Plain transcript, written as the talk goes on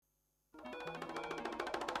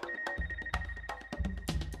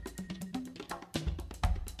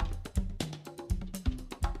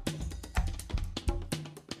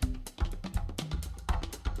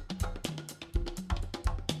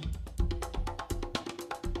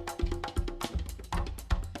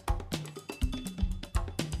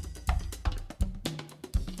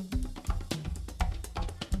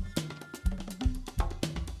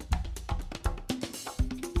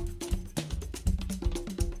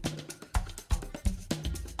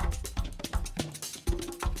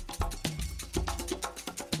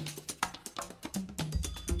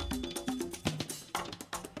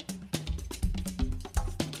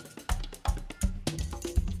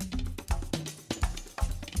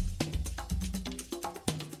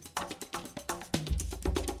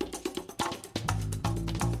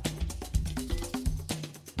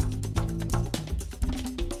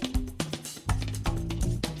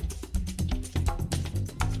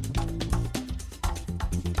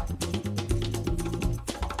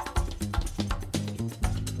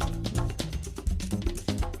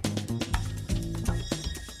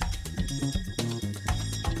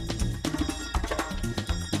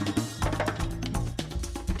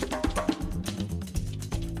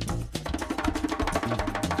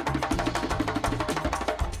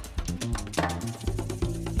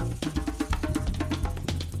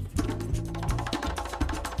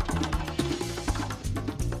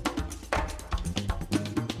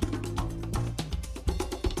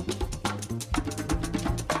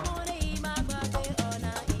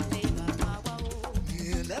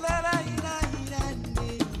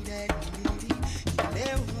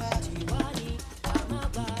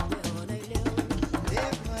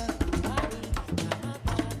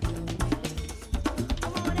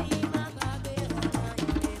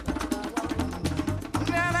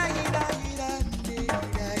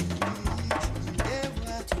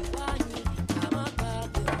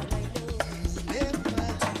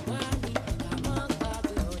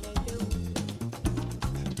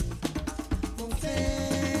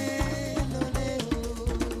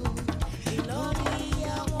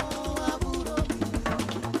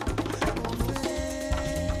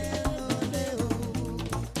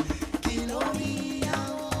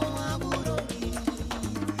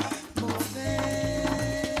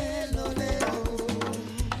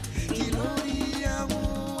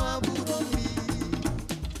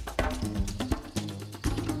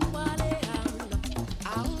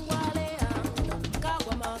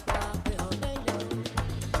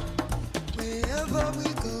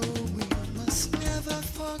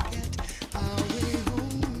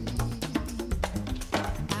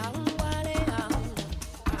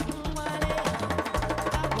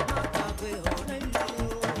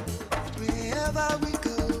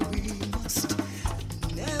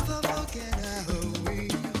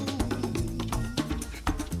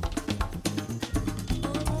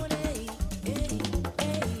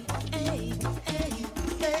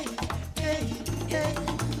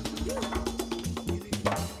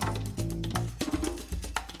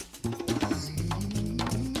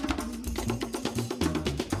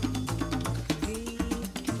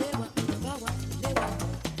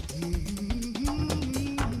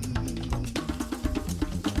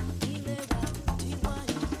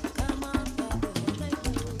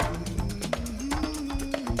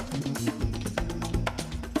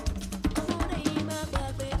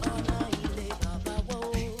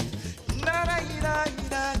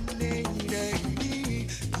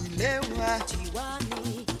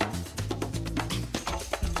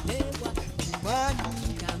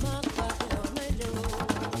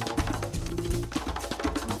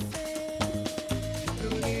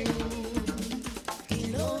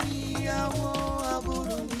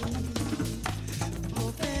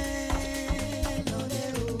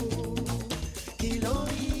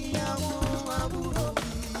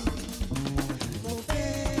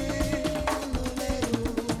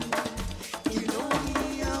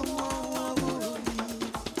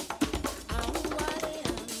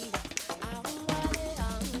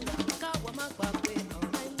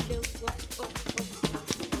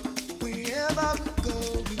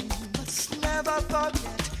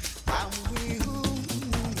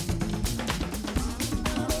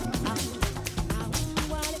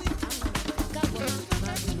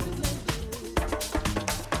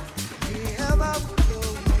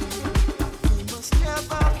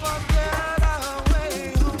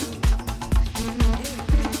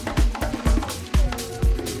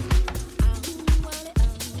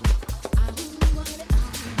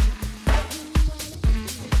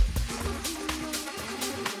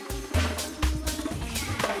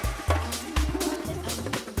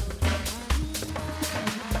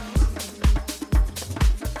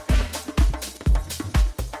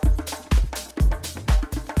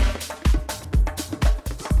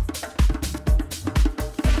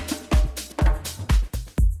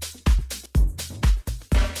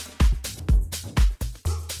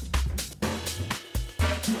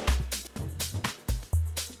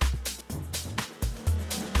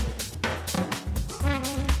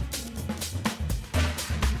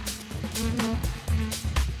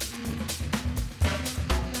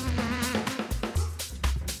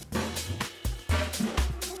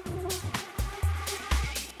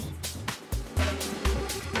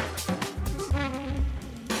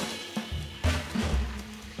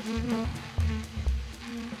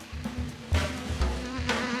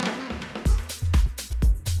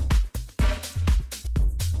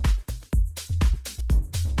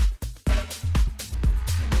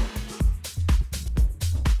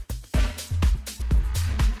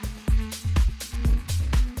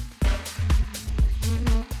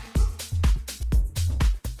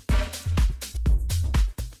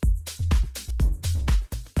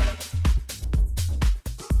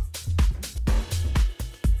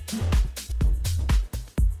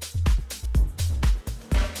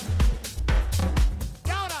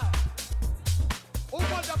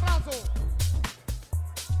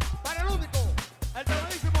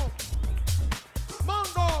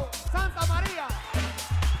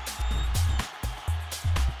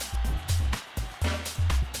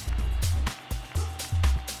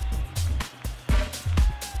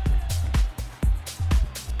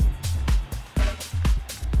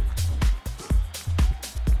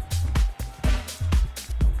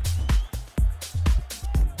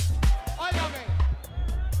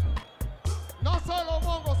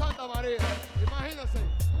Imagínense,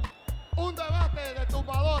 un debate de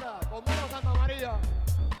tumbadora con Mono Santa María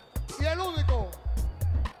y el único,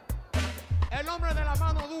 el hombre de la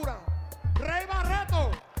mano dura, Rey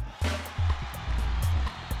Barreto.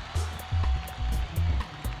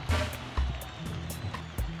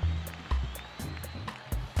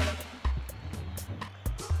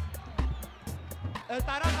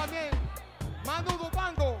 Estará también Manu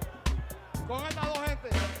Dupango con estas dos gente.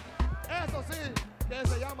 Eso sí que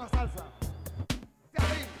se llama salsa. Sí,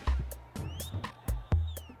 así.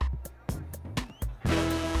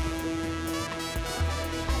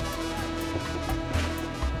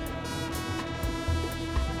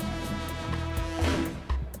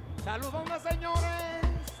 Saludos, señores.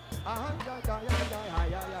 Ay, ay, ay, ay,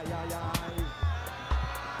 ay, ay, ay, ay.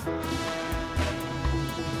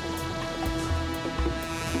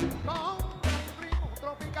 Con un ritmo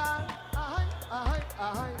tropical, ay, ay,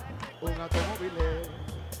 ay, un automóvil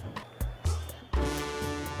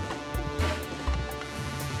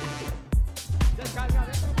descarga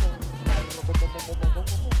de tambor,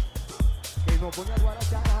 que no pone a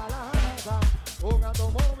guarachar a la casa. Un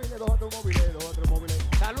automóvil, dos automóviles, dos automóviles.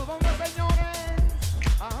 Saludos, señores.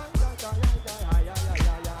 Ay, ay, ay, ay, ay, ay, ay,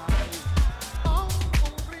 ay, ay.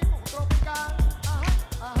 Con un ritmo tropical, ay,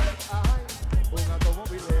 ay, ay, un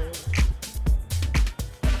automóvil.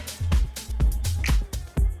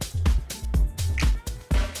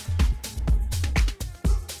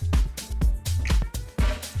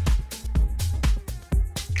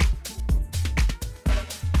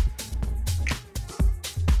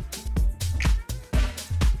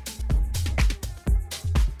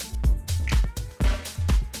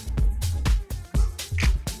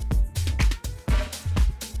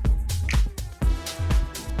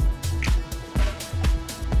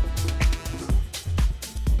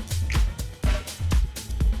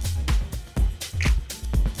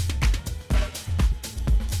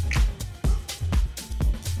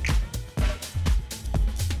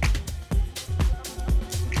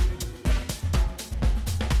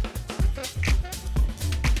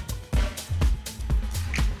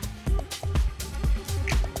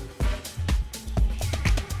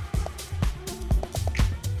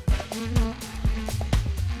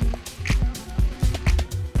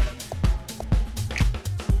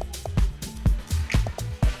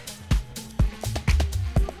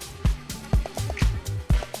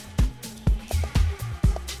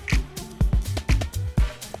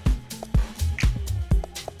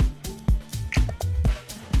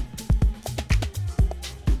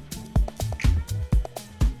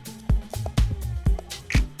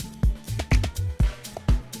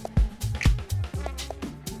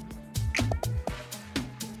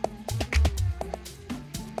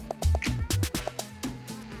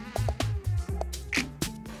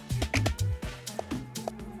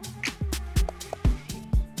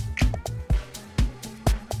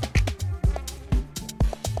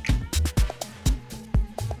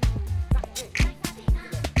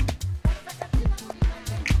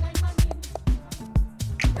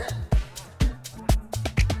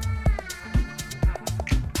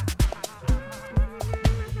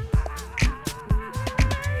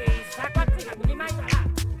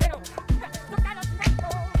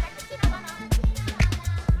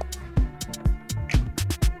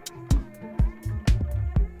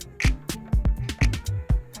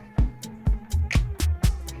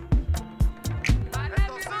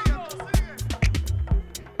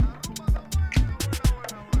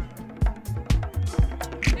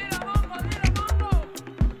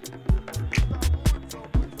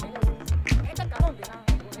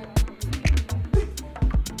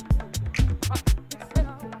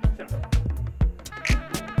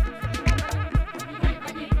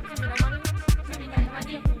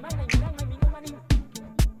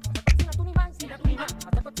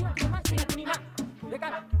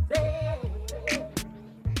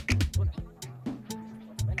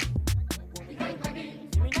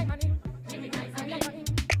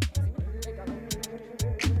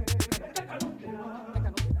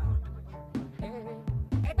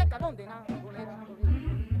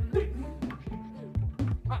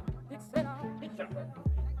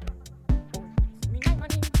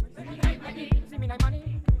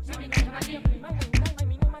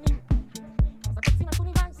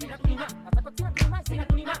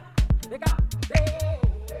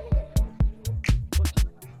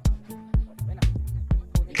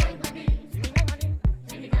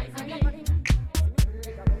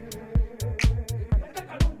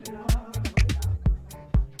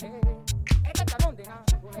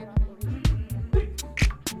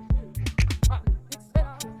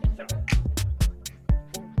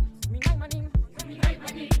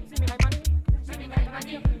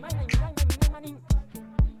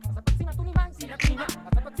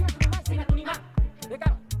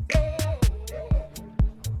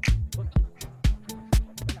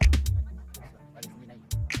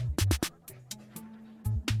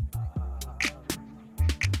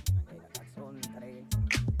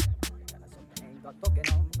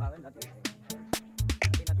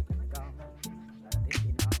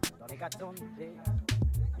 Cazzonte,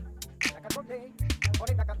 la cazzonte,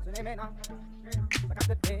 ora la canzone mena, la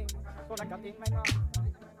cazzonte, con la cantina,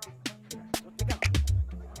 tutti canti,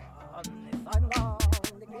 ne sanno,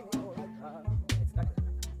 ne che ne vuoi,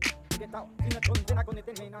 che tao, fino a tonte la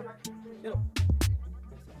conete mena, io,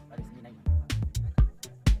 la resmina in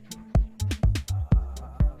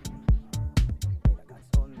la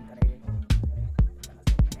canzone care,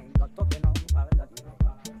 en cotto che non parla di me,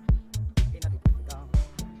 piena di critica,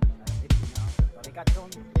 la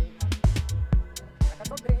cazzonte,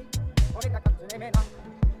 ora la canzone mena,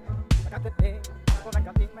 la cazzonte, con la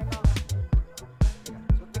cantina,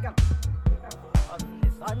 tutti canti,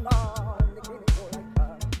 ne sanno, ne che ne vuoi,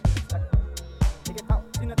 che tao,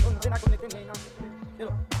 fino a tonte la conete mena, io,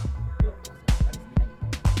 la resmina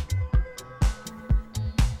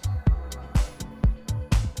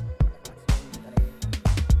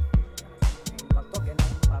in quanto che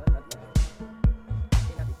non parla di me,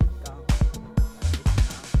 piena di critica,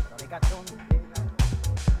 la cazzonte,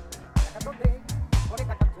 ora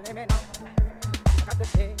la canzone mena, la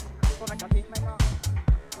cazzonte, con la cantina,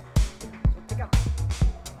 tutti canti,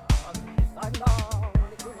 ne sanno,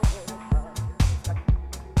 ne che ne vuoi,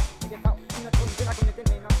 che tao, fino a tonte la conete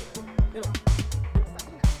mena, io,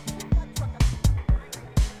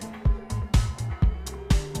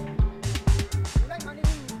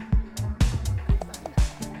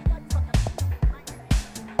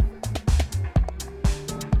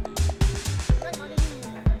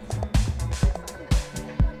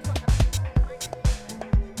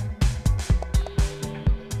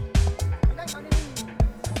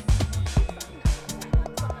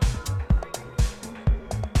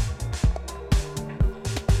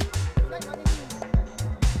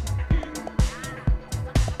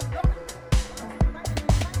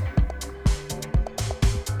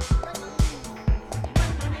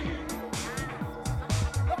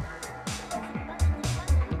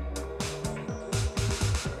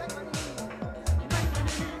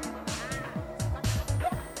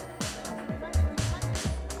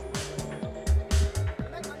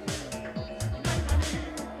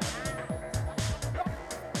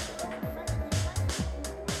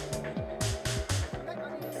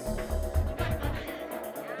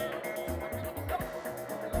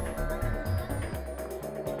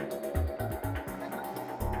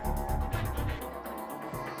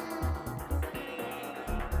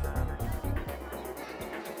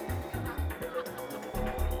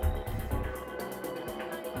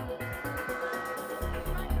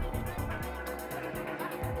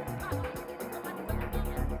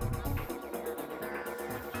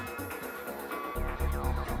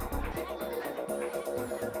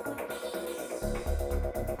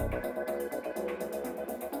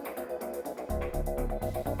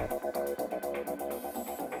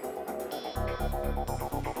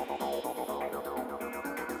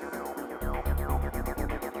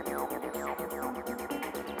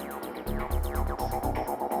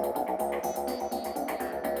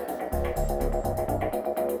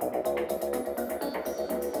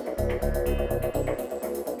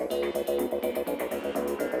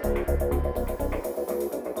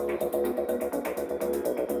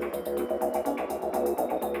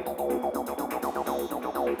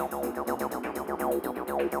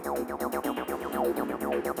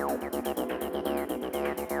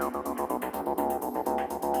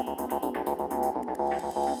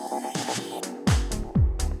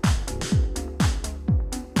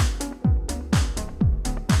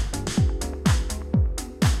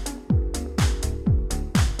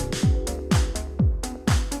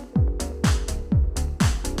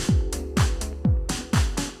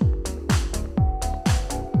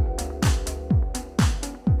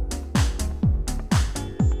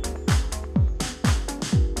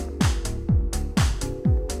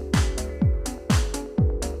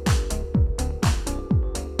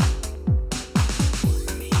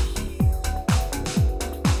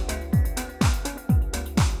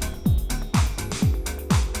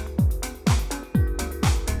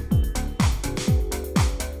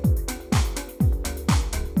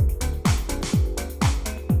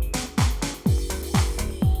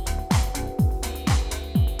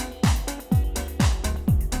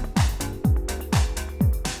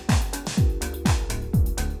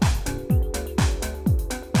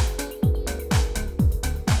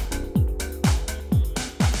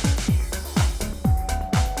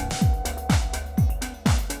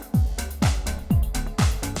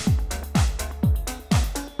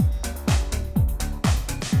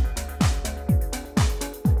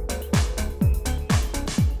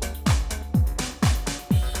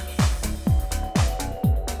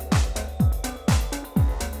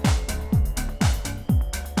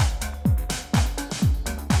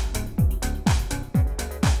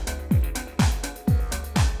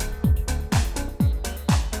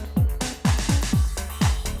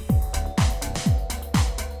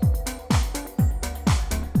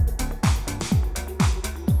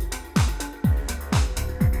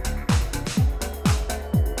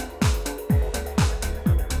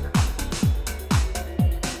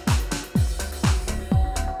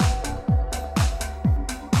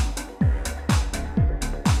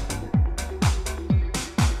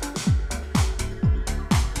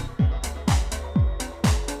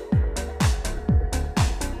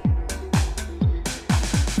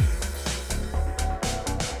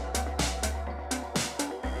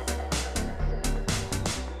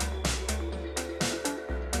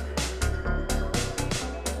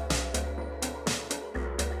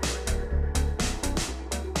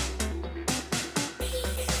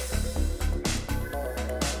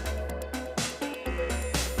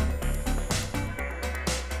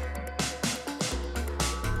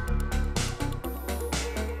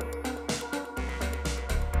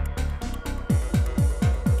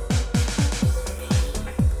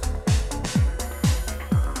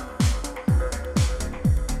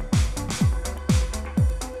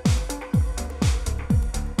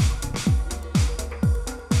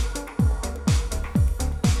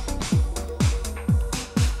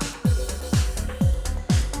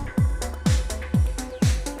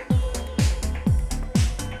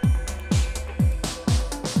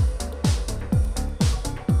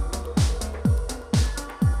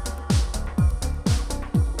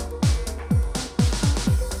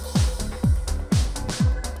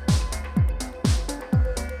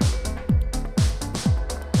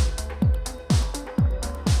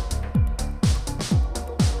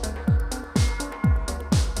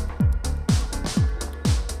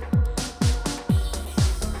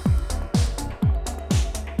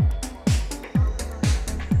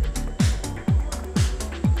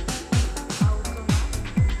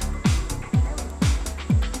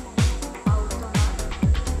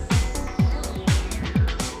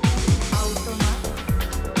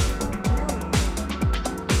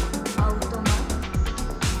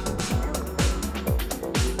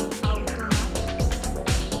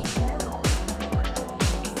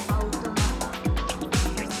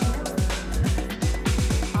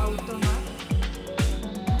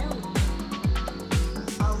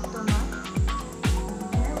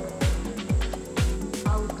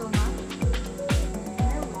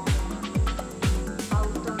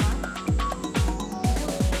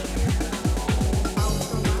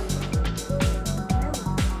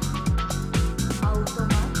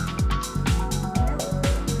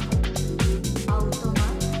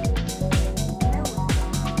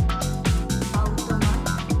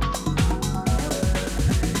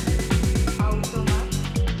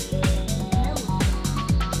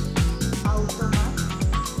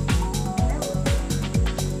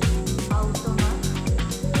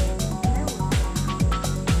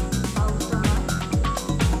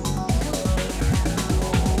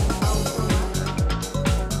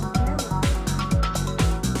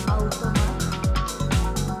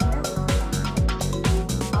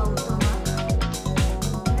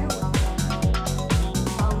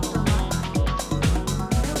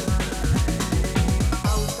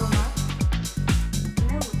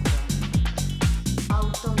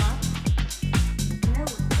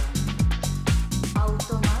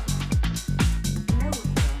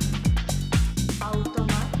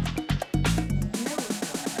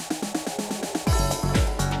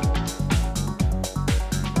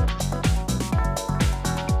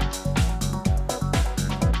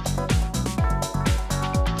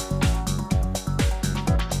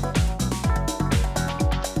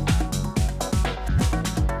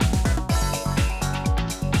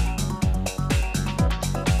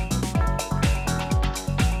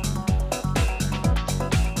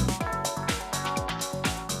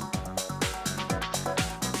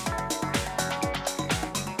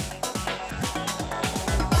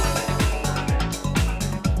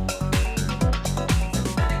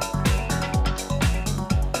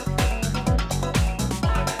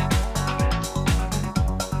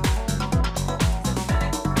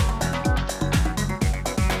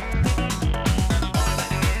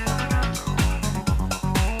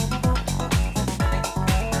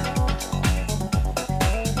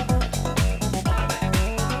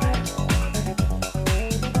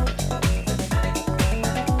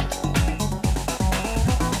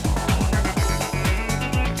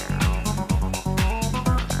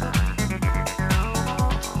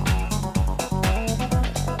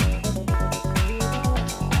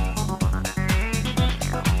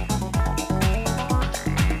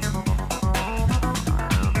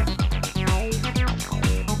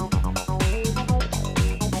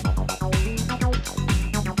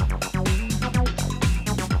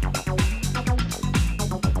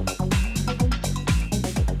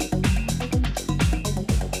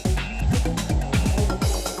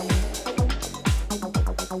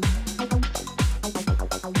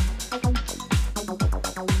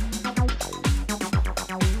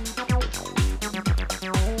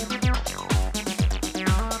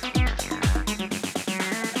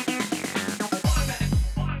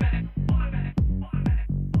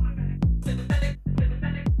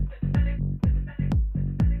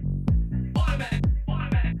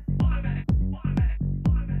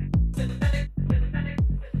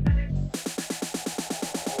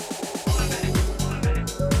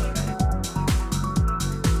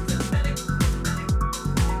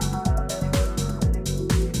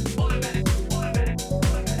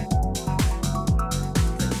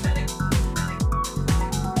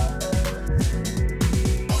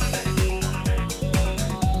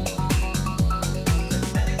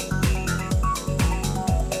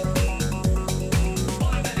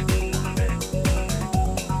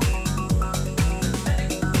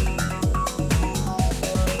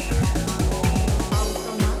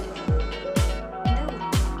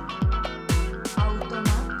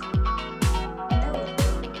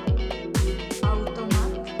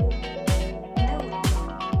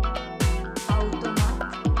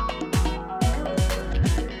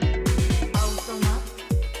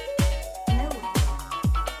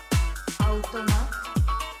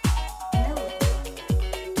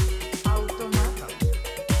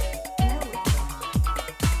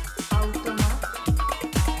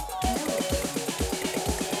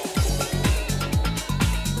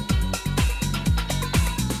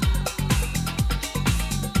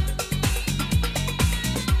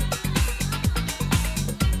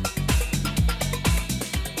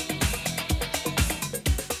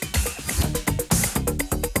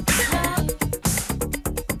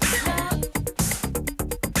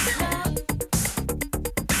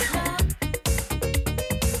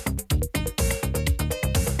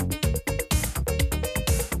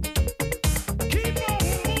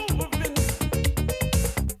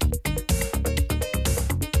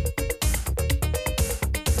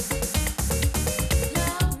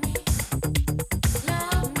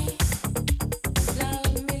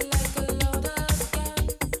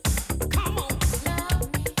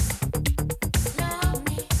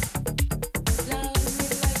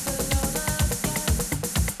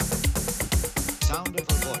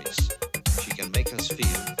 stories. She can make us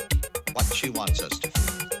feel what she wants us to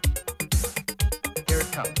feel. Here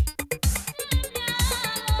it comes.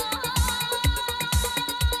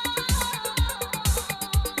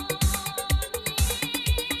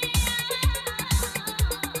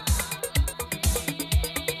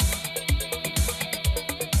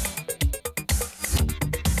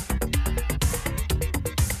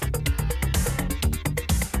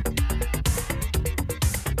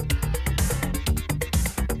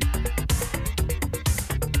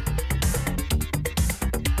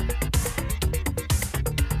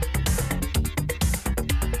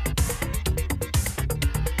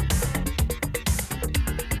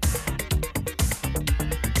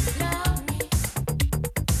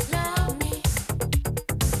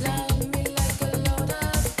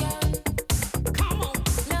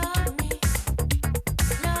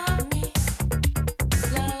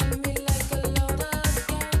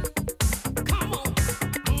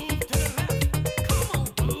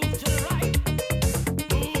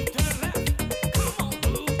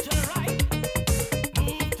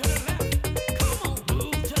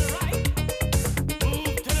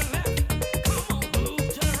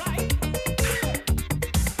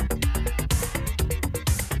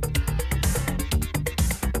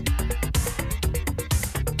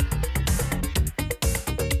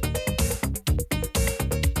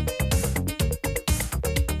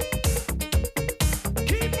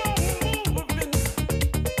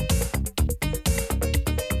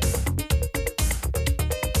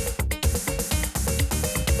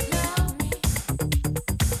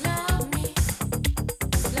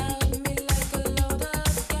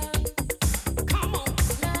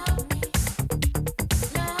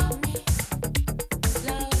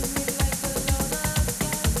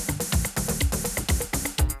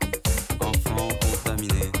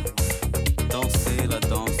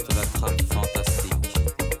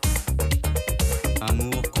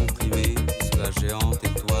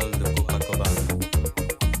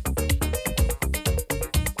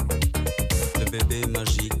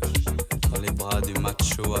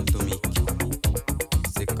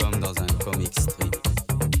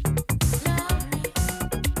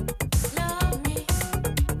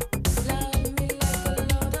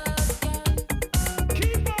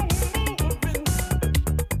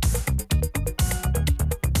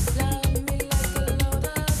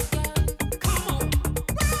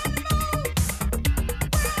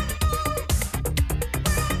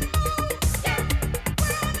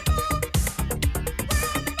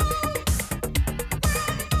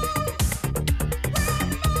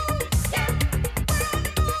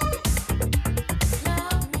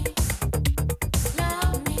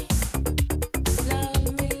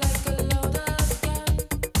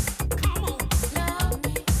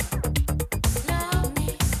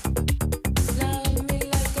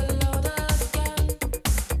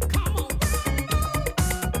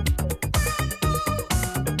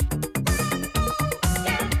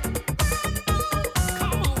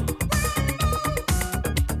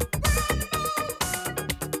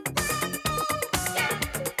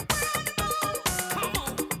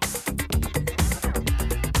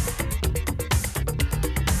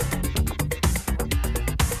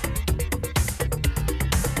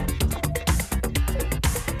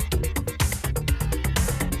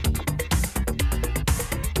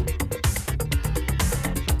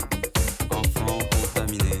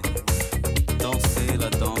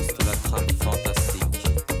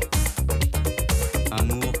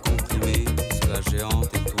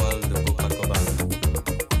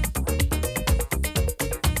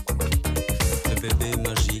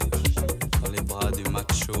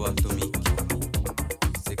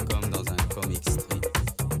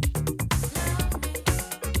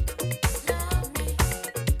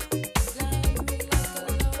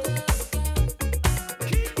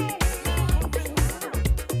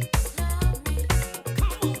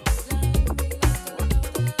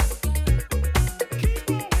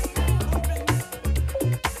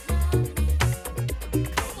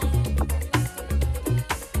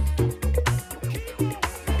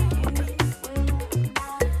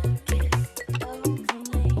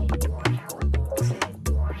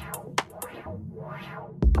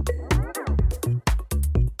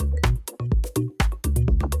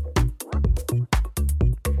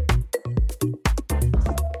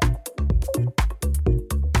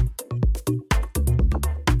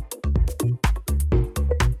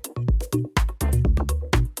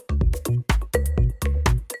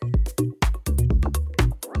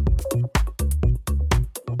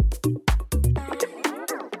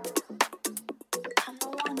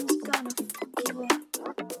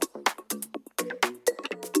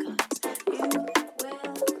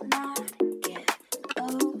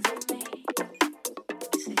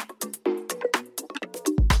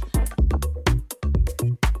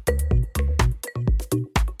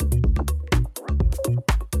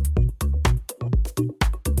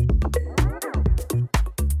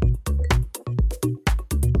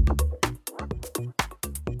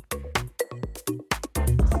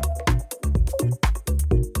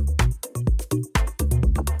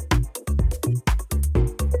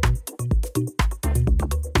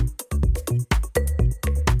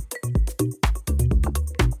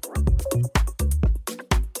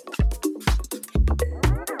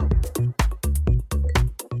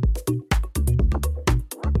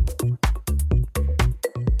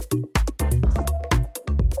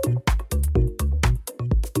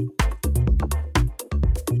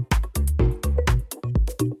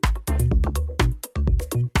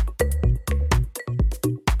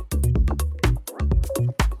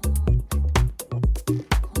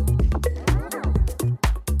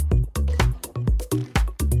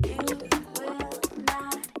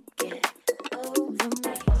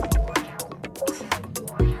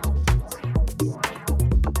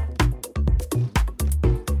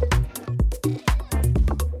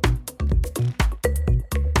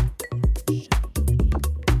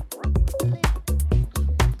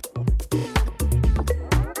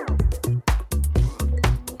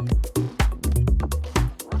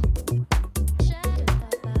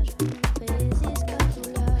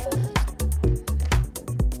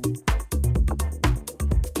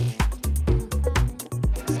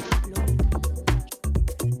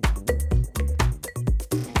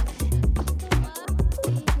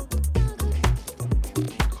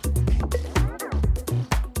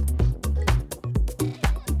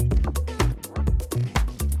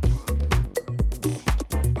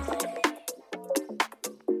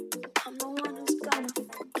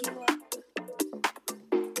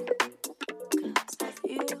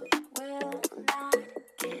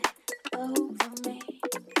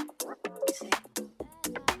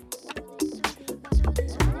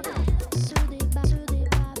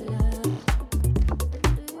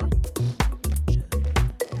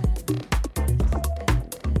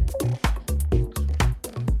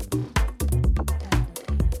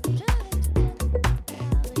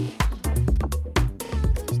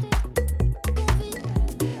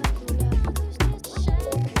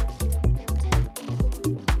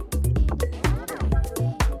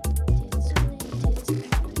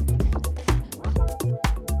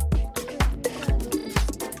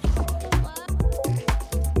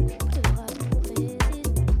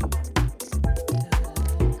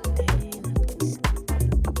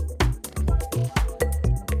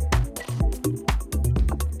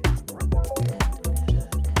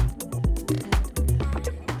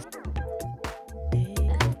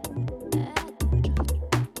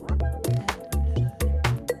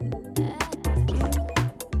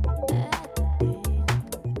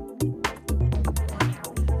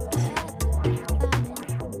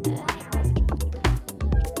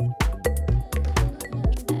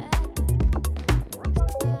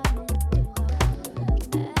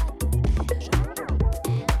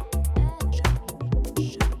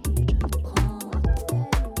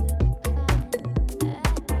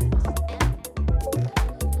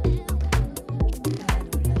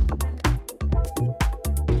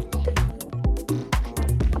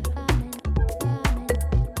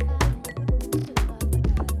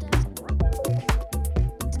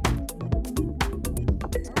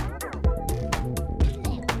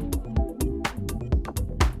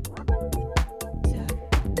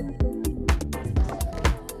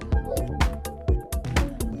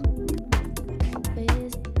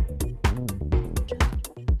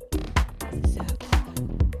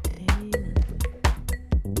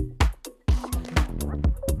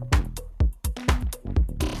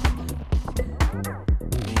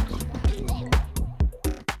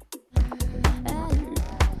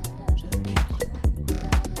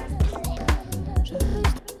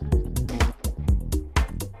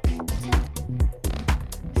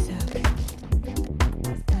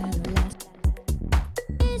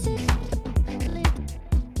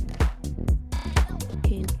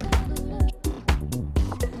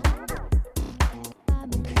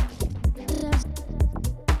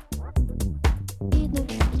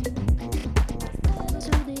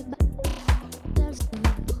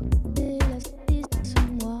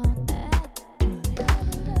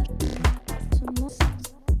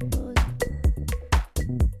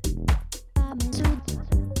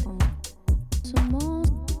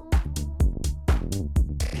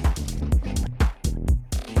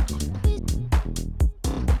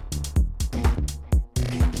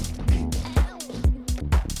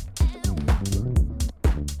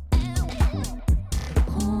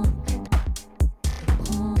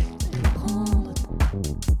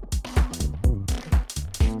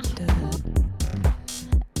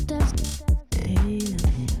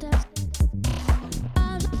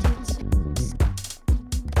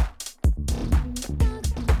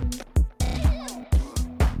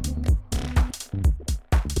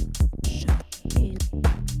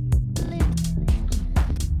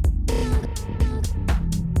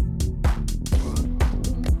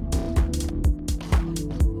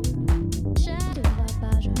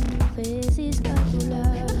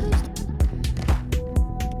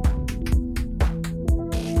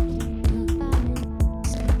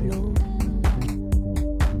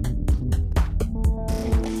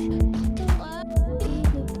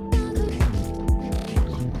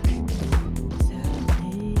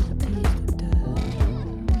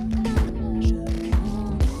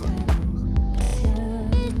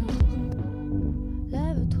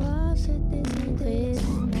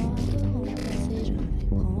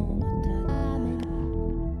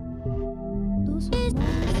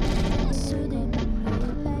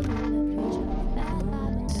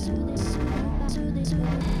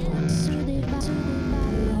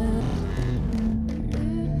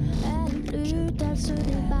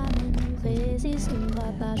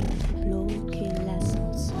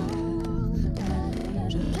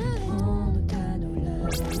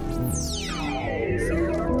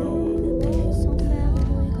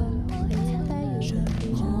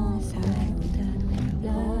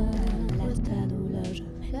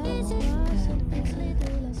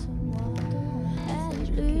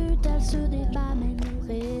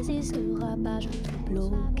 je vais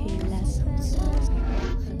bloquer l'ascenseur.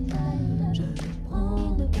 Je vais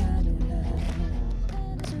prendre ta douleur,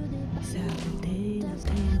 s'arrêter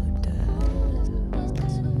l'interrupteur.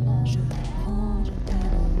 Je vais prendre ta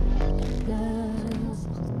douleur.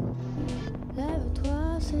 Lève-toi,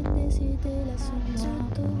 c'est décidé, laisse-moi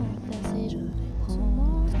te remplacer. Je vais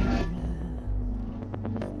prendre ta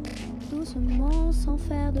douleur. Doucement, sans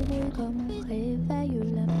faire de bruit, comme on réveille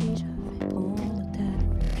la pluie. Je vais prendre ta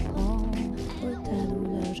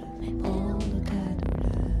douleur, je vais prendre ta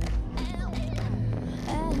douleur.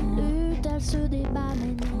 Elle lutte, elle se débat,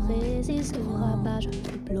 mais ne résistera pas. Je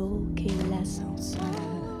vais bloquer l'ascenseur.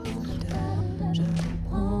 Je vais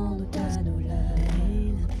prendre ta douleur.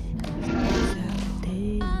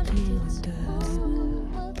 S'arrêter l'interrupteur.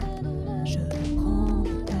 Je vais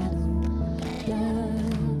prendre ta douleur.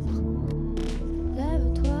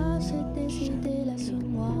 Lève-toi, c'est décidé,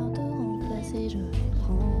 laisse-moi te remplacer. Je vais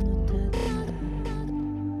prendre ta douleur.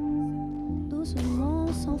 Doucement,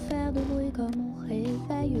 sans faire de bruit, comme on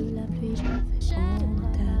réveille la pluie. Je vais prendre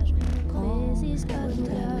ta douleur. Résiste à la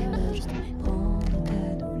douleur. Je vais prendre ta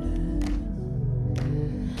douleur.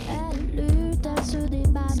 Elle lutte, elle se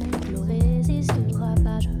débat, mais ne résistera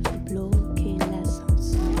pas. Je vais bloquer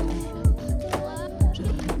l'ascenseur. Je vais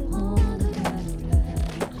prendre ta douleur.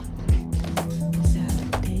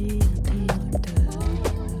 S'arrêter l'interrupteur.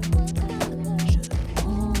 Je vais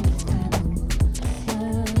prendre ta douleur.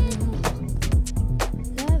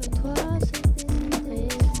 Lève-toi, c'est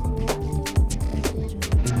décidé. Je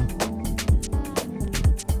vais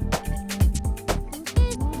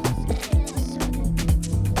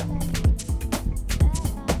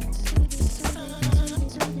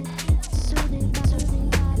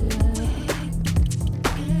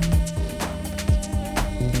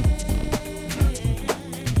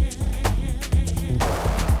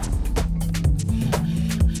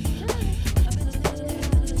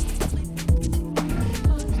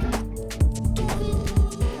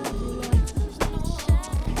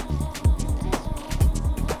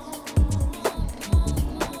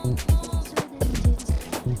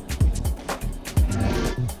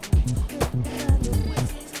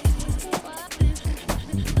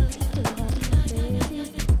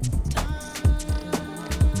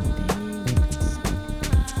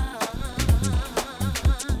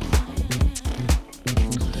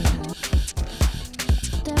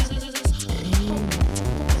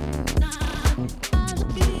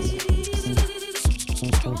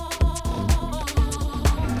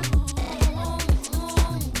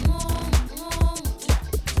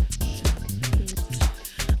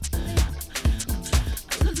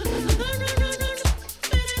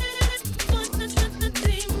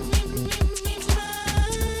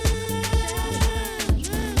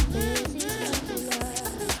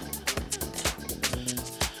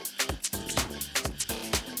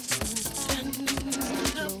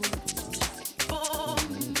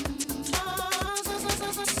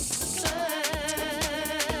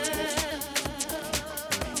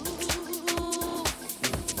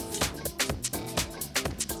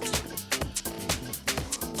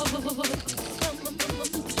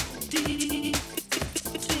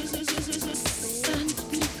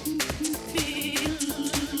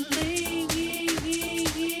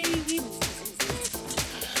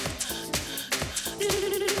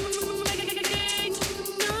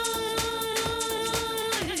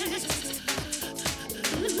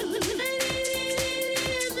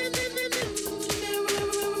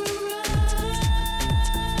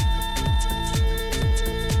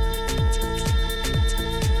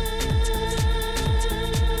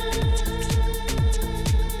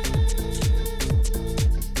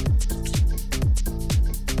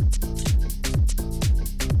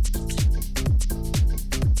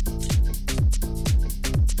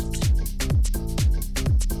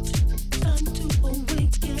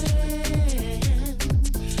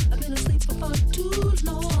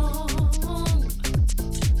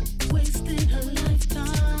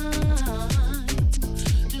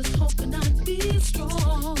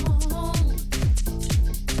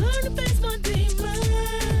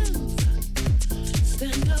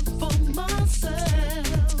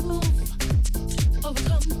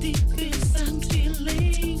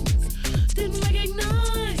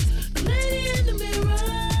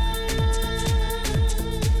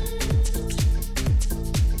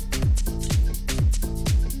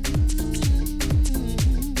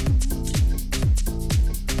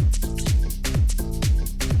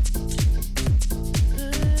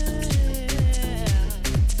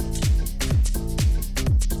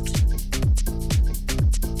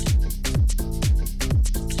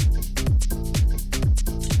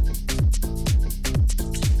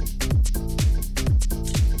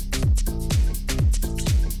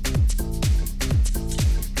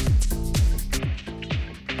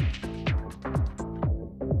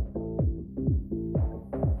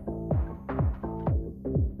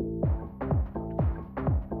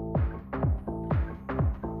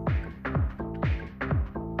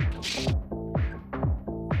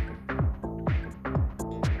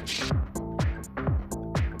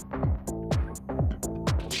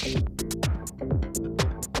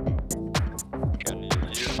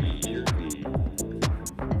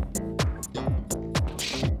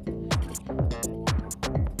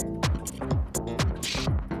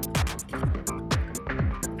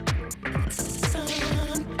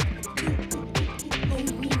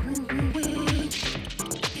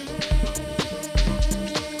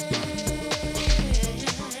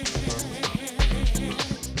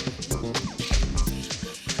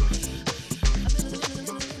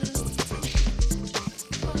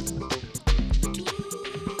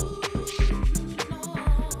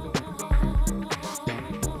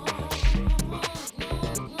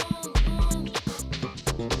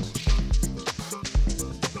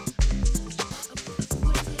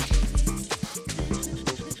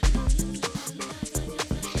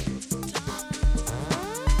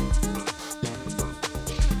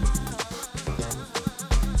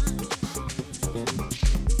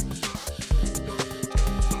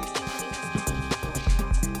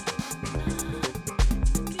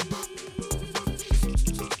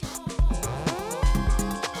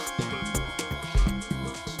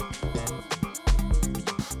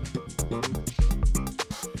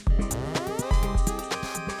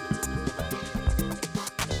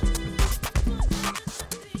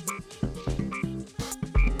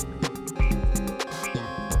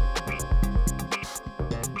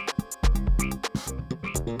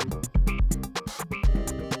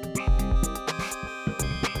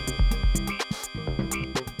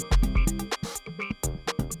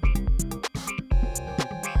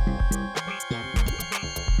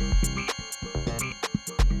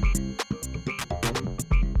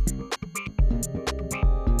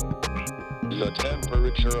The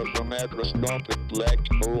temperature of the macroscopic black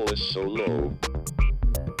hole is so low.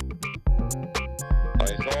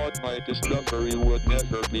 I thought my discovery would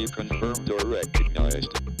never be confirmed or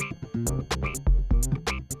recognized.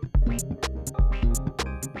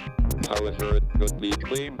 However, it could be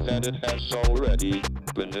claimed that it has already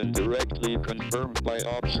been indirectly confirmed by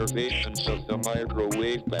observations of the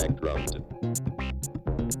microwave background.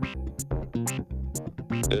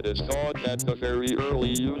 It is thought that the very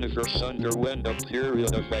early universe underwent a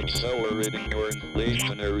period of accelerating or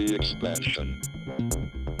inflationary expansion.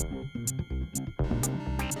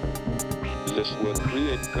 This would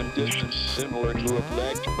create conditions similar to a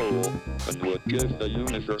black hole and would give the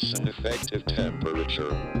universe an effective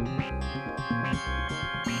temperature.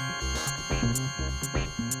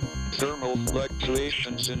 Thermal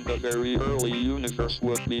fluctuations in the very early universe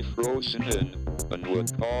would be frozen in and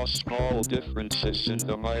would cause small differences in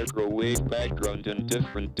the microwave background in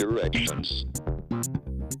different directions.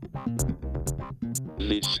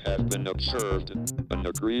 These have been observed and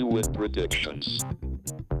agree with predictions.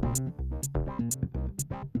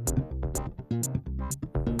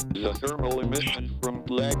 The thermal emission from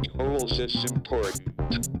black holes is important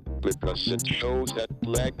because it shows that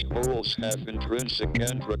black holes have intrinsic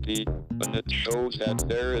entropy, and it shows that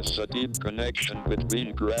there is a deep connection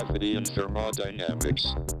between gravity and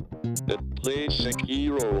thermodynamics. It plays a key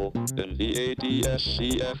role in the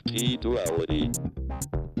ADS-CFT duality.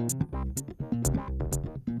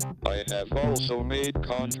 I have also made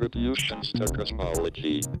contributions to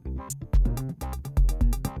cosmology.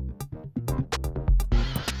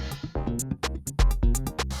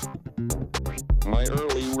 My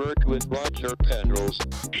early work with Roger Penrose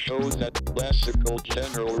showed that classical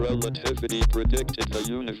general relativity predicted the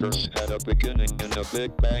universe had a beginning in a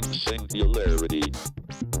Big Bang singularity.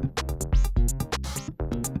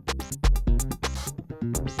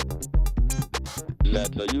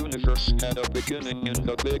 That the universe had a beginning in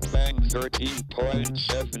the Big Bang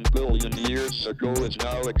 13.7 billion years ago is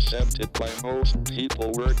now accepted by most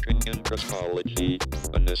people working in cosmology,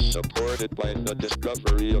 and is supported by the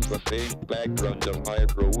discovery of a faint background of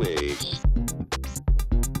microwaves.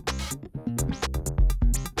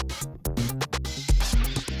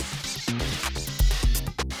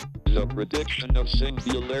 The prediction of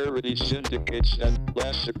singularities indicates that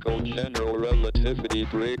classical general relativity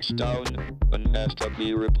breaks down and has to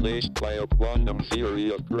be replaced by a quantum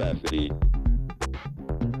theory of gravity.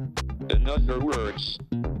 In other words,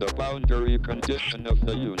 the boundary condition of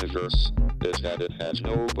the universe is that it has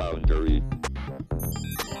no boundary.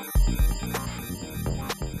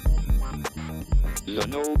 The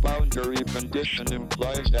no boundary condition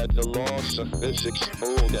implies that the laws of physics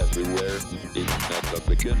hold everywhere, even at the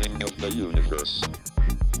beginning of the universe.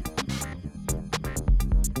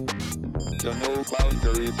 The no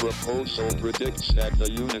boundary proposal predicts that the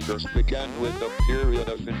universe began with a period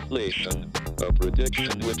of inflation, a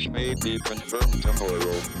prediction which may be confirmed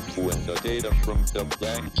tomorrow when the data from the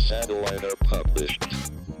Planck satellite are published.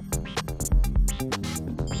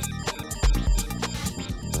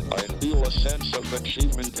 I feel a sense of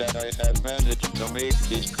achievement that I have managed to make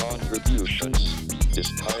these contributions,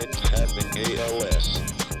 despite having ALS.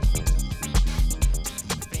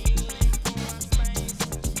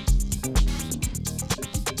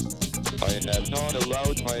 I have not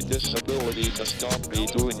allowed my disability to stop me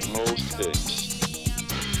doing most things.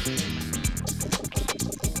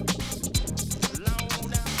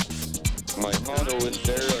 My motto is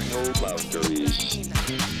there are no boundaries.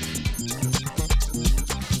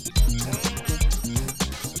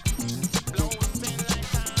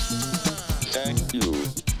 Thank you.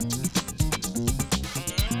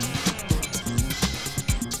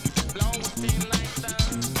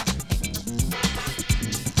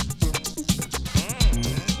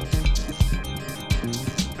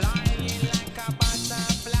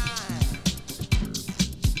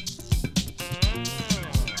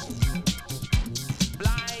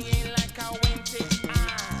 Flying like a winged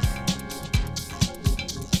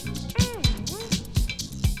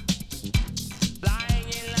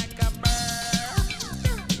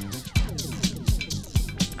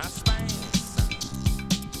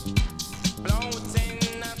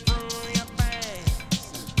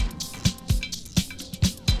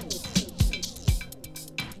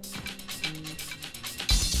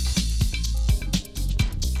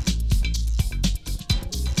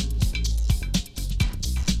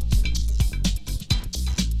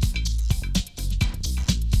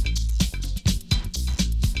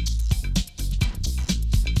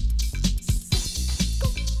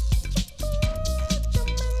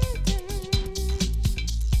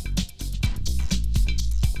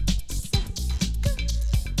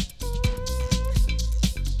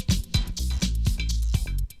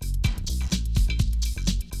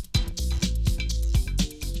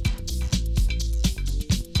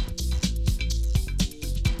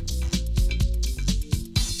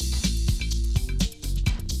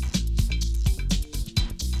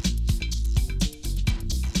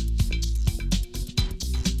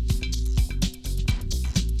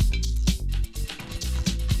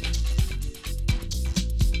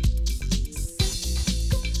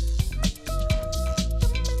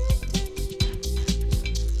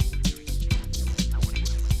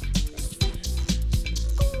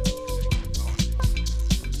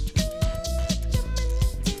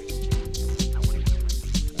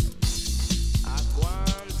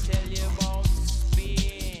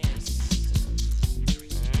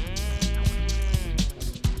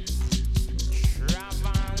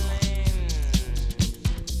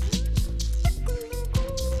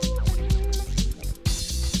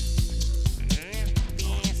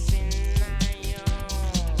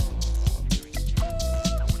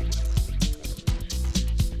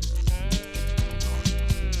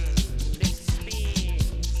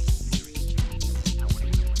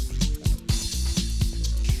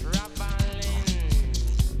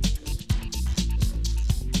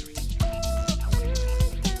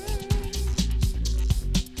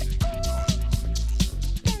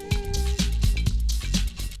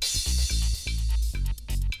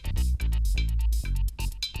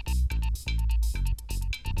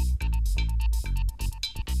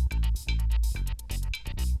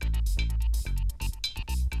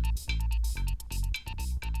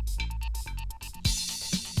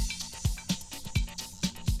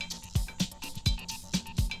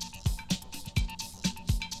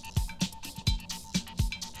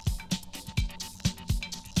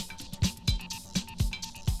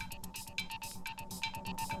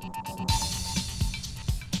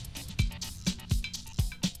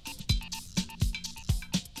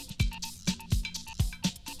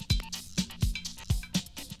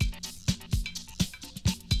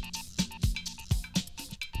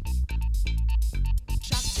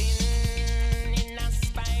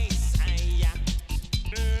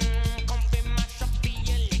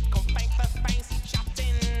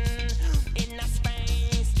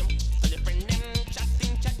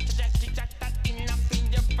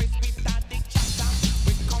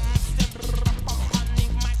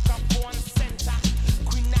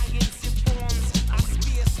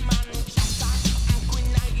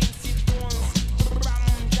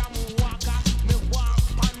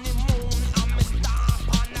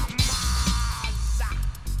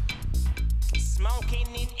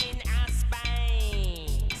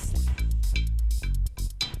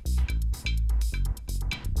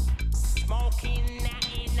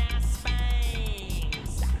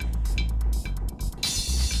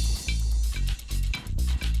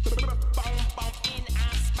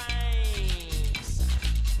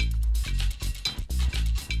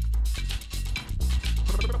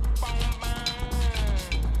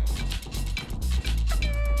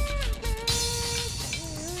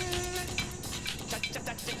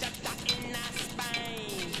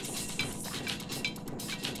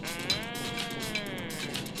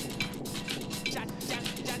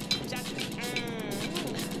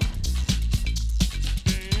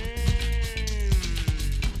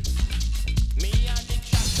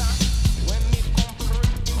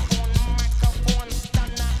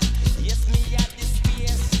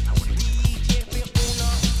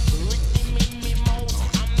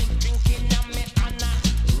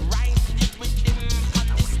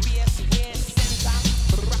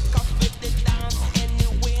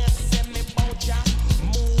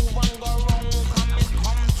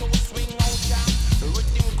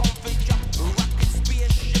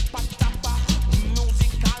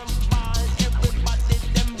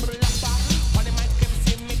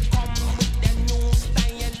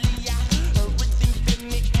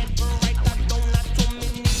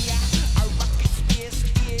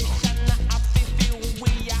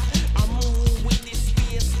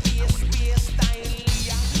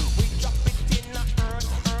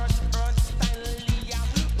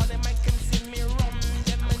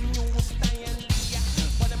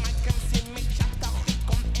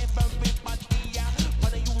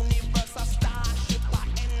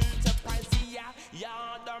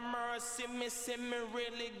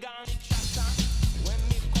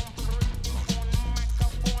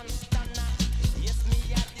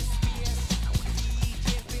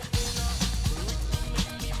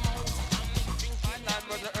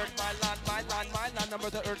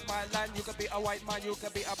White man, you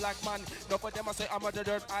can be a black man. No for them I say I'm Mother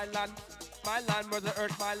Earth Island. My land, Mother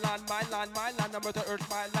Earth, my land, my land, my land, I'm Mother Earth,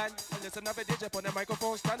 my land. And listen up a DJ on the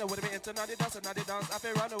microphone stand. Would it be into naughty dance and naughty dance? I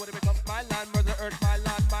feel run, would it become my land, Mother Earth, my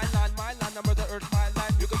land, my land, my land, I'm Mother Earth, my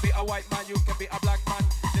land. You can be a white man, you can be a black man.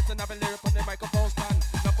 Listen up a lyric on the microphone stand.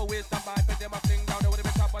 Not for wisdom, I put them a fling down. Would it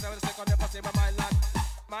be top, but I would say on the passing my land.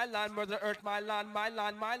 My land, Mother Earth, my land, my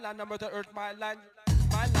land, my land, I'm Mother Earth, my land.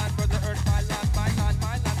 My land, Mother Earth, my land, my land,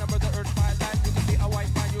 my land, I'm Mother Earth, my land. You can be a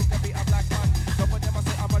white man, you can be a black man. Don't put them and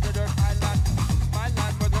say I'm Mother Earth, my land. My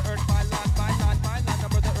land, Mother Earth, my land, my land, my land,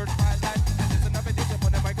 I'm Mother Earth, my land. Listen up and DJ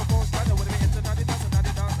on the microphone stand. Would it be into naughty dance and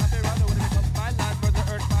naughty dance? I feel run, would it become my land, Mother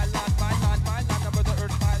Earth, my land, my land, my land, I'm Mother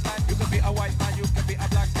Earth, my land. You can be a white man, you can be a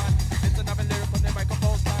black man. Listen up and lyric on the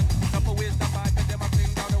microphone stand. Not for wisdom, I put them a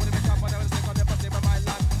fling down. Would it be top, but I would say on the passing my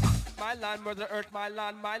land. My land, Mother Earth, my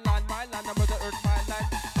land, my land, my land, I'm Mother Earth, my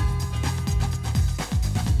land.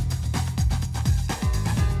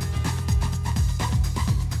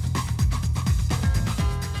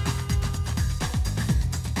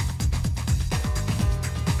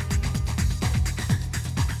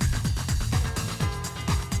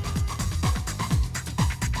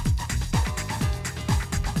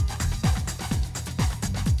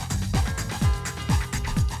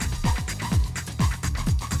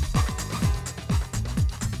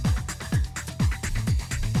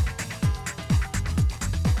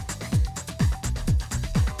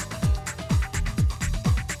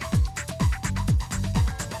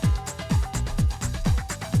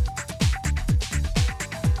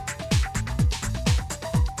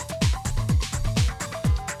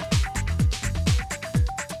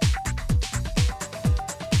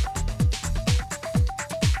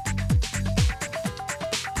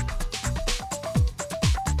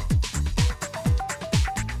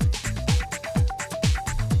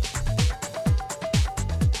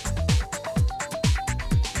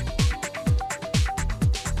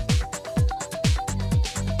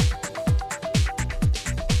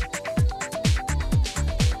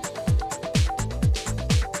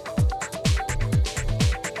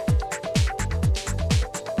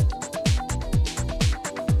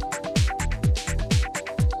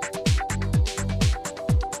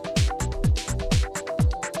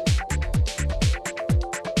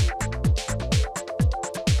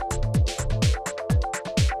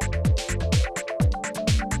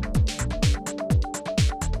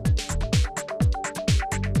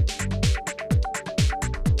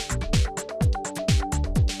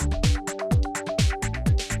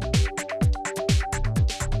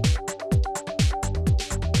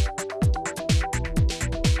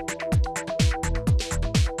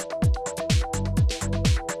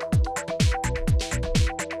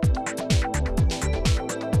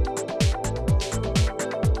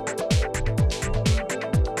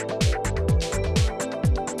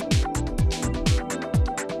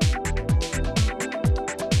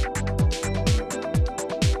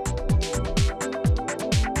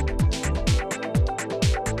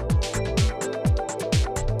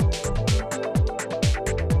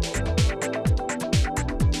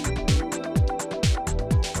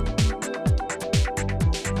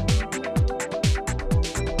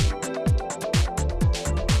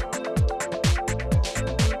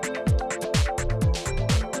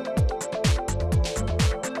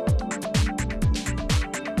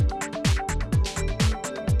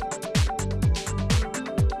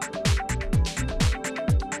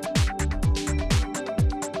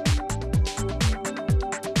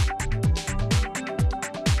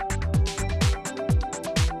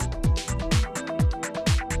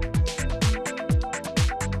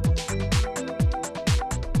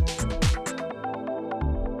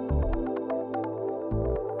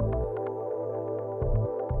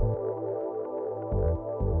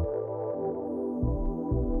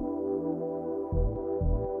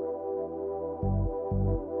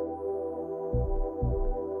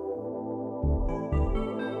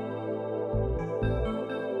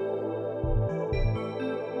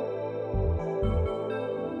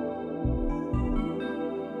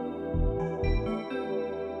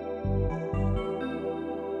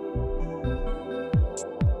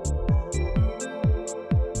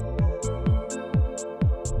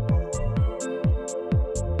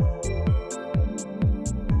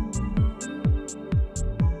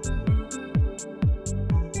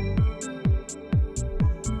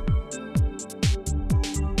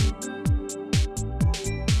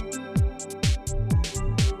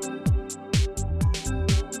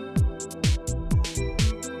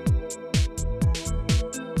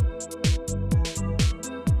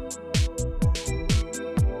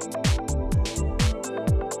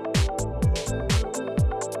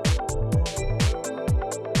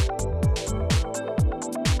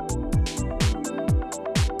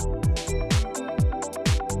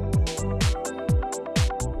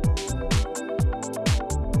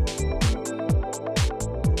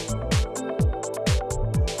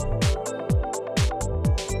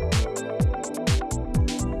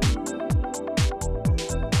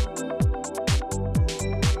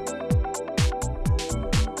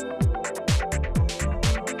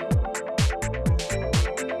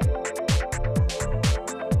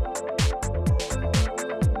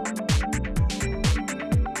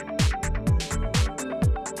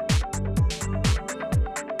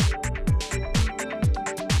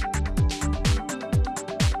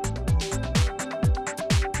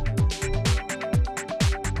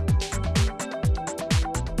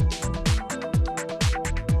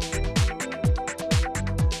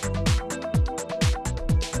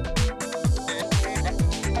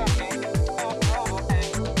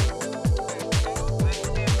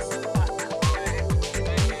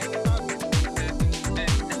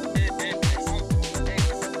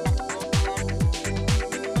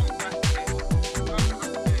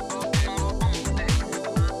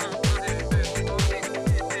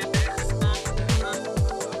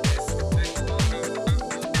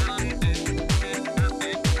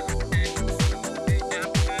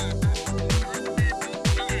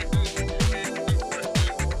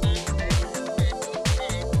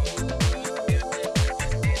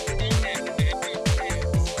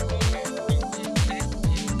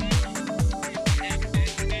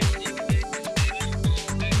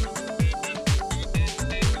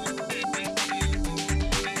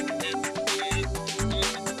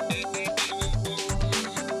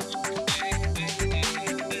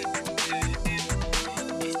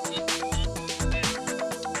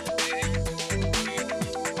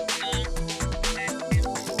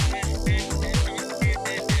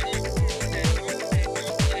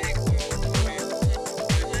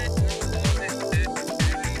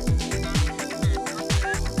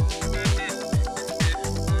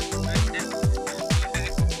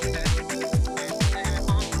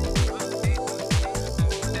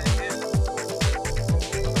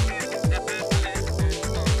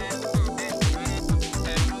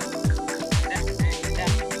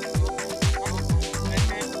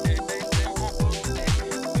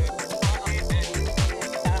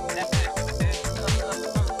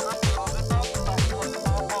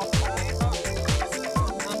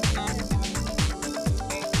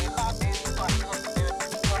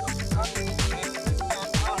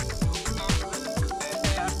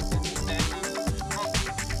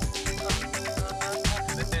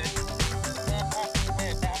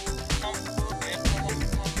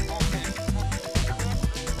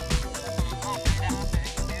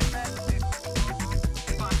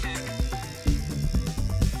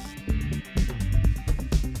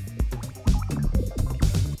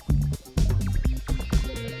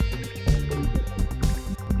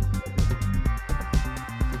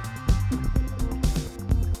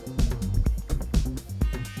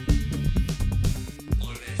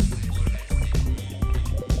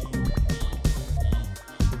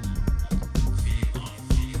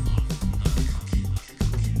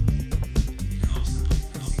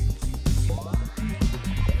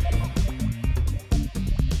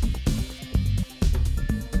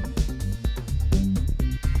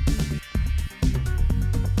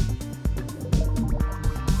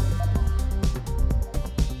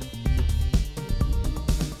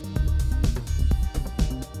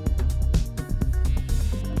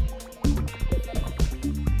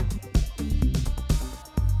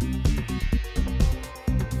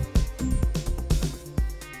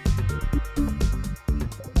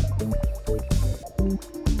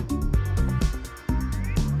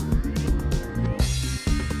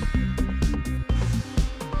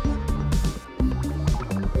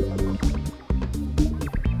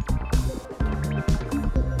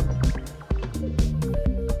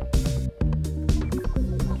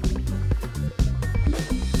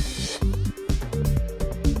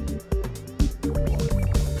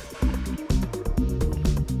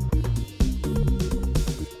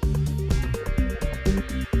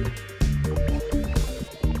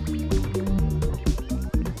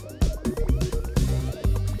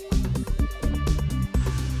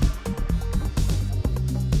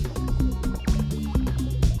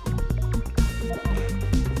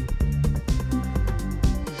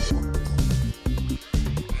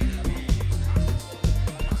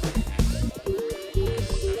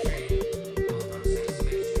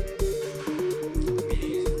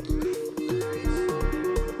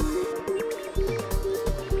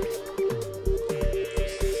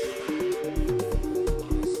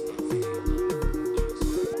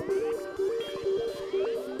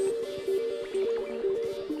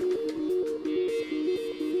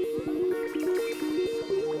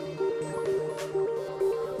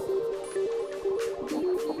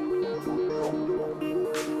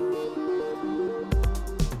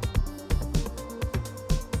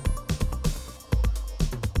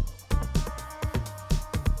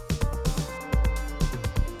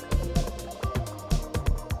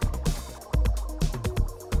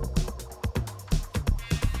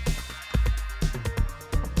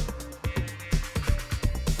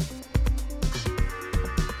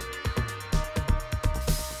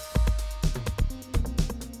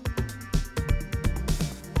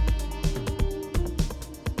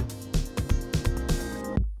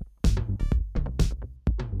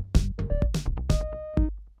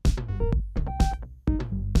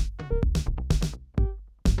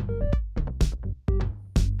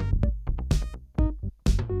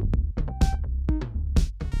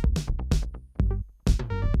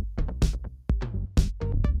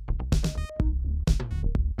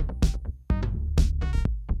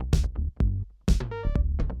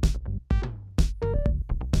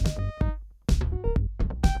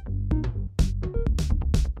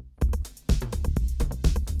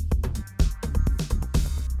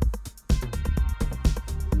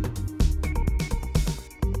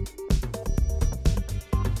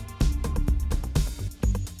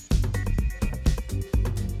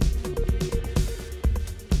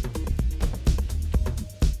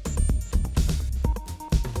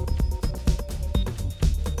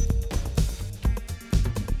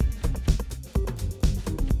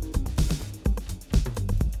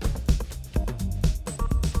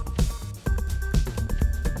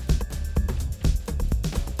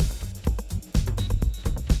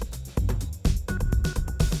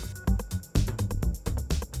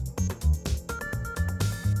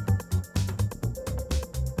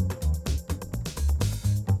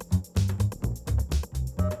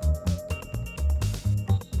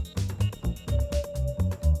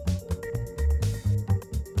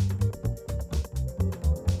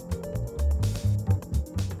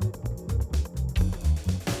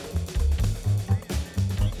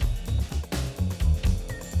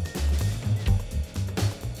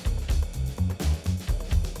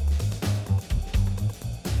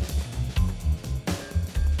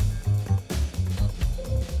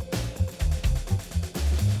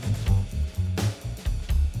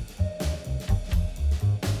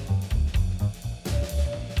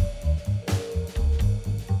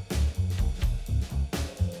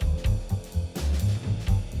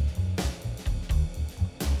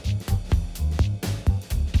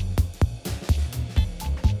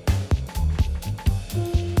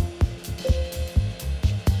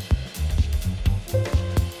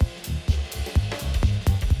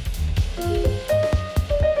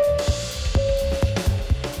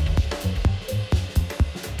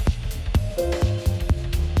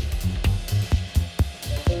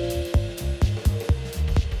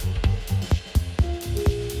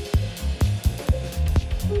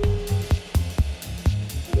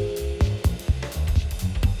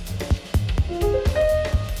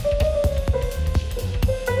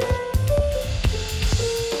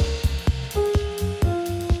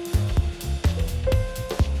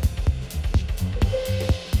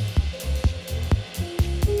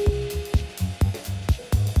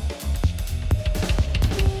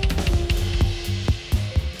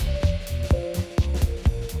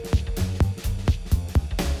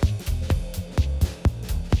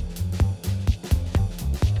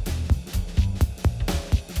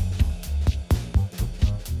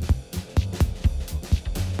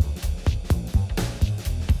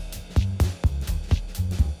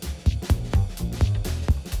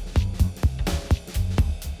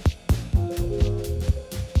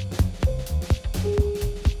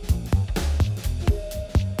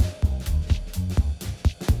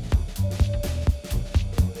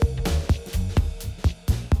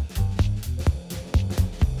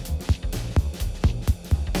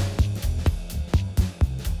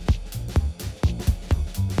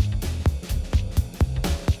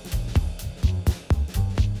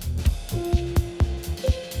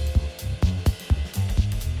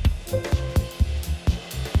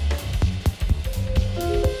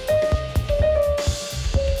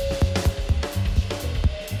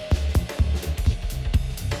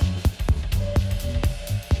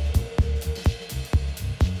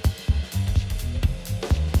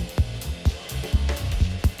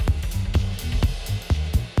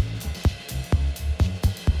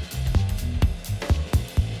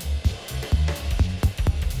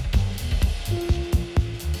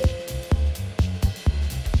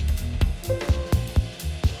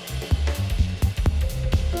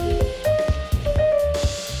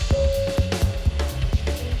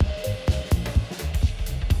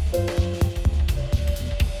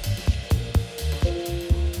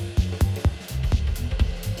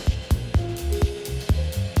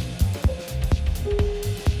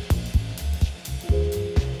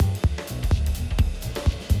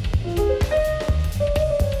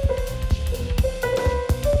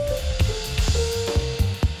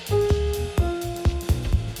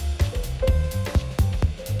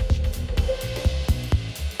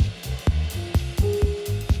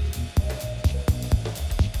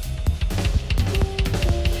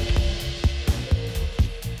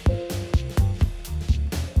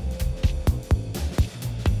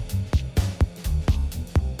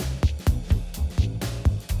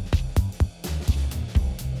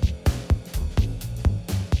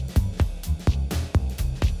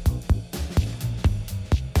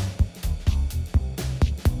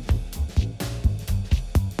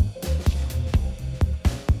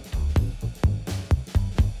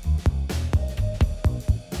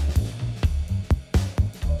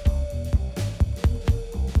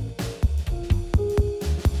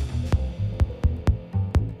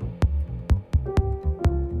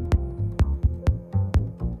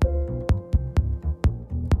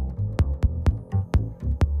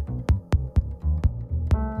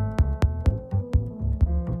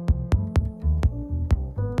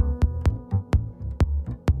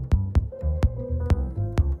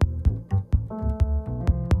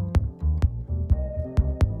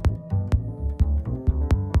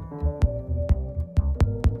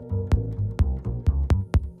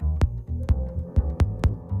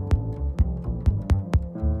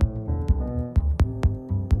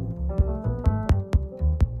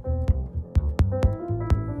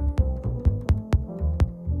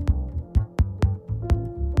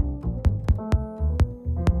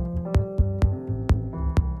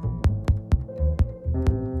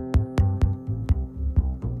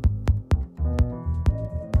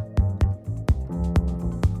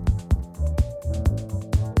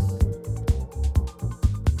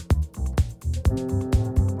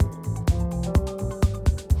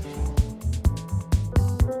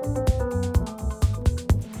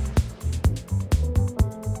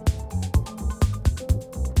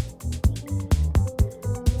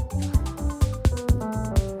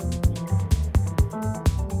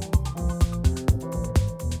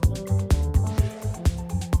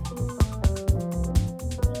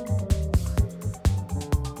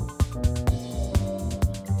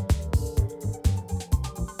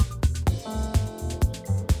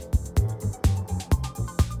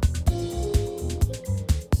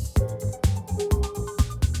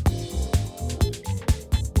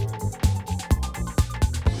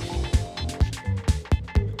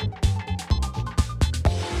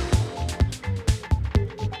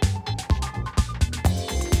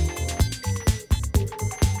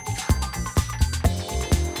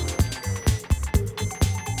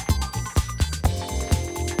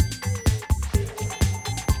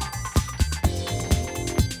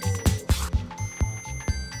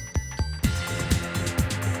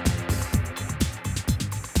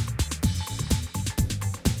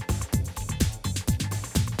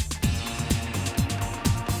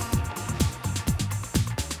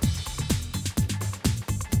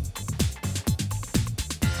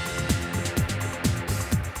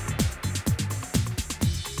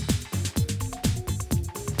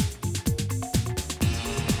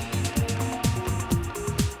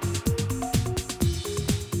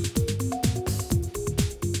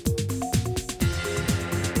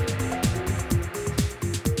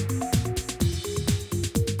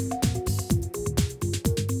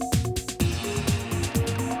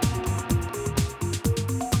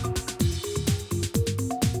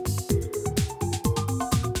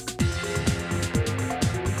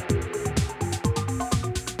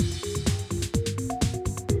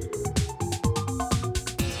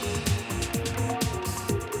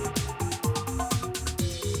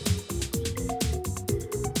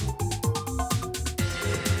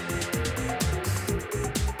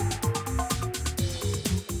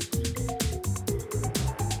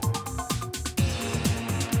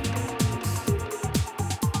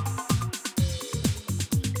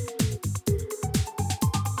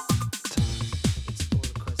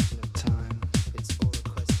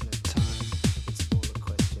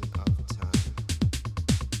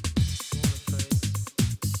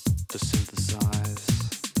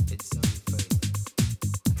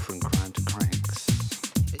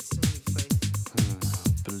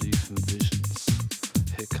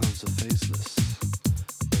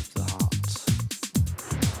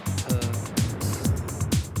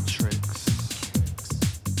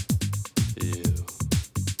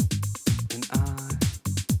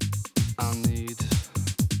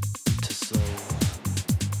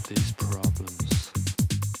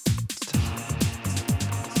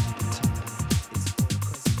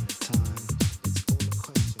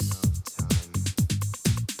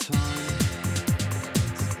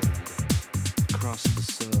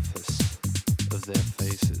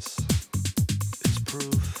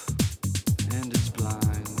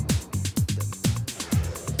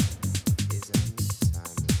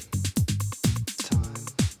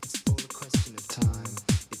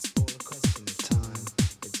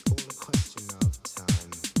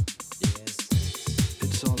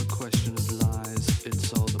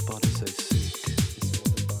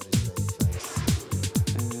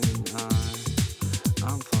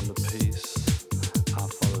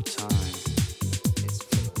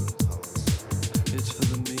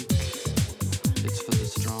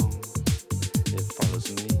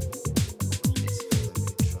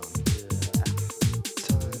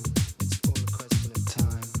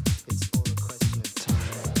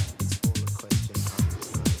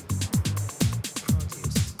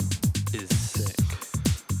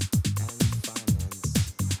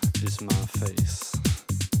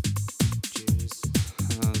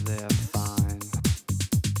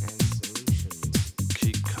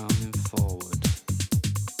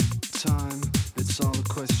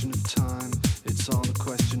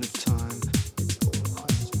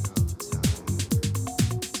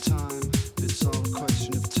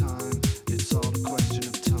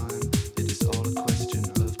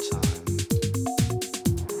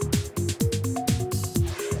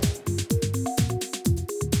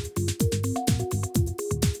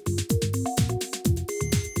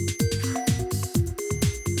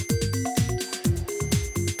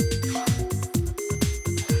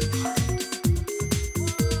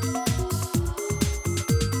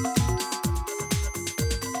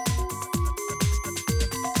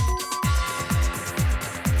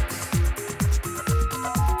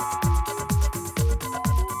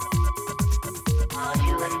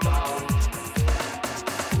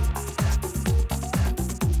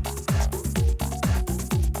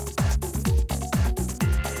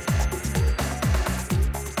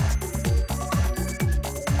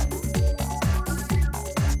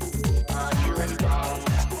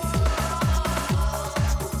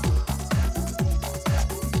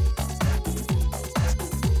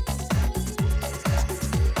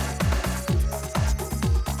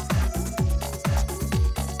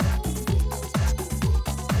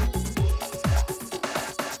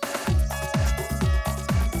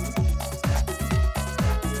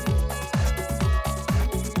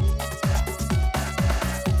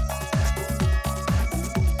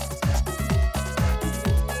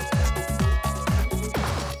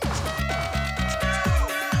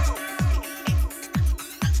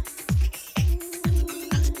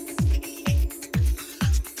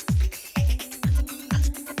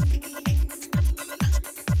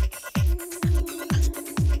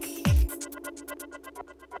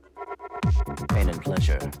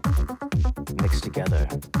 adventure mixed together.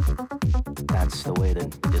 That's the way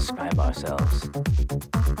that we describe ourselves.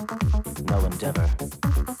 No endeavor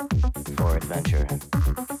for adventure.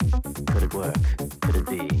 Could it work? Could it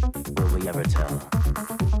be? Will we ever tell?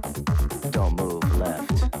 Don't move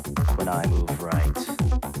left when I move right.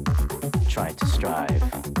 Try to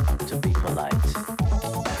strive to be polite.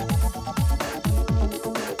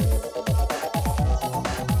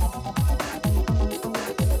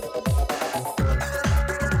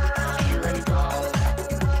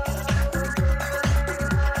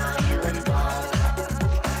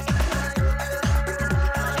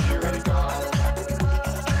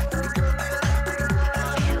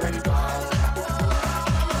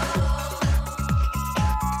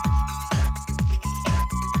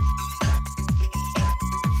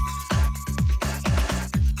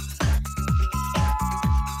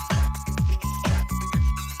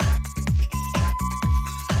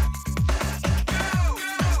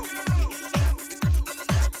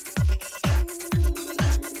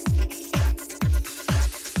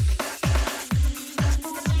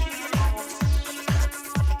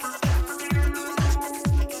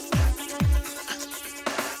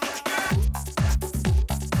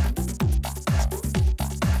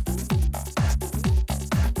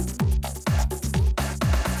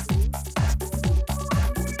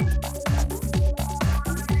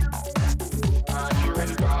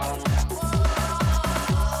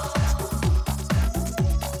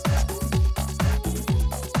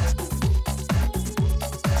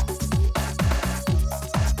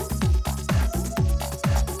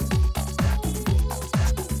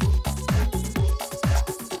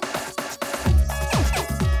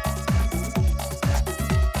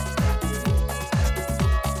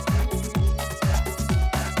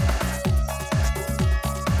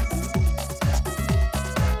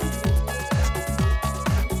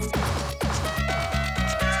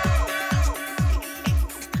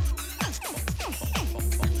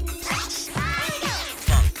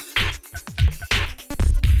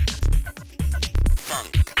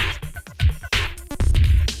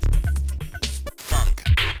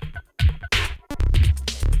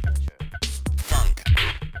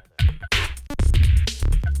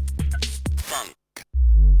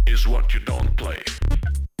 Is what you don't play.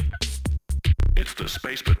 It's the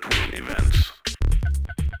space between events.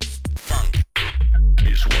 Funk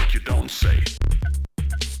is what you don't say.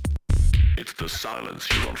 It's the silence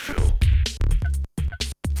you don't feel.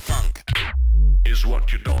 Funk is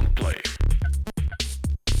what you don't play.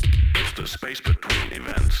 It's the space between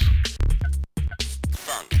events.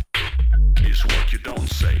 Funk is what you don't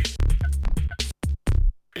say.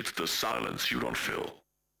 It's the silence you don't feel.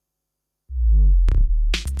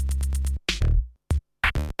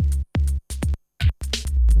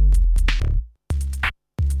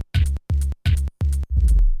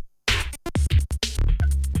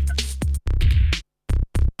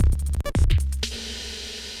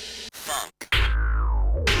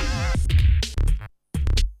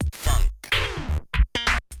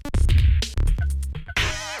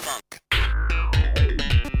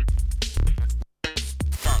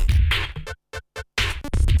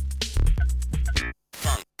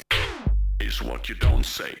 What you don't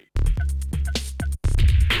say.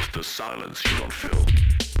 It's the silence you don't feel.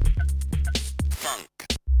 Funk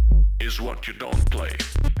is what you don't play.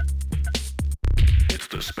 It's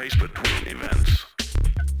the space between events.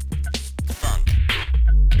 Funk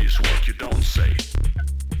is what you don't say.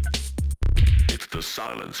 It's the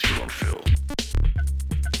silence you don't feel.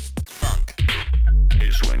 Funk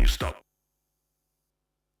is when you stop.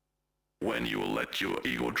 When you let your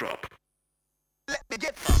ego drop. Let me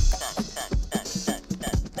get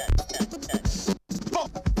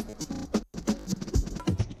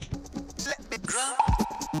Let me drop.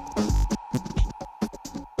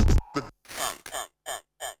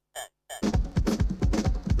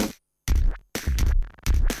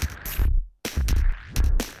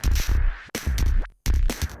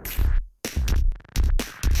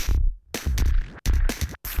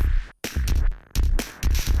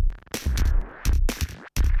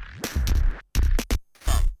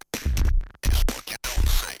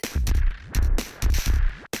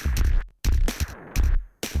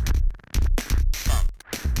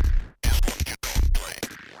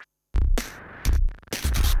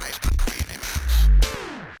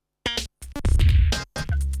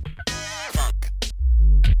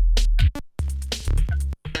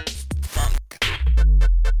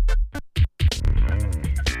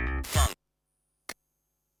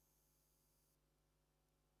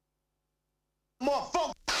 Motherfucker.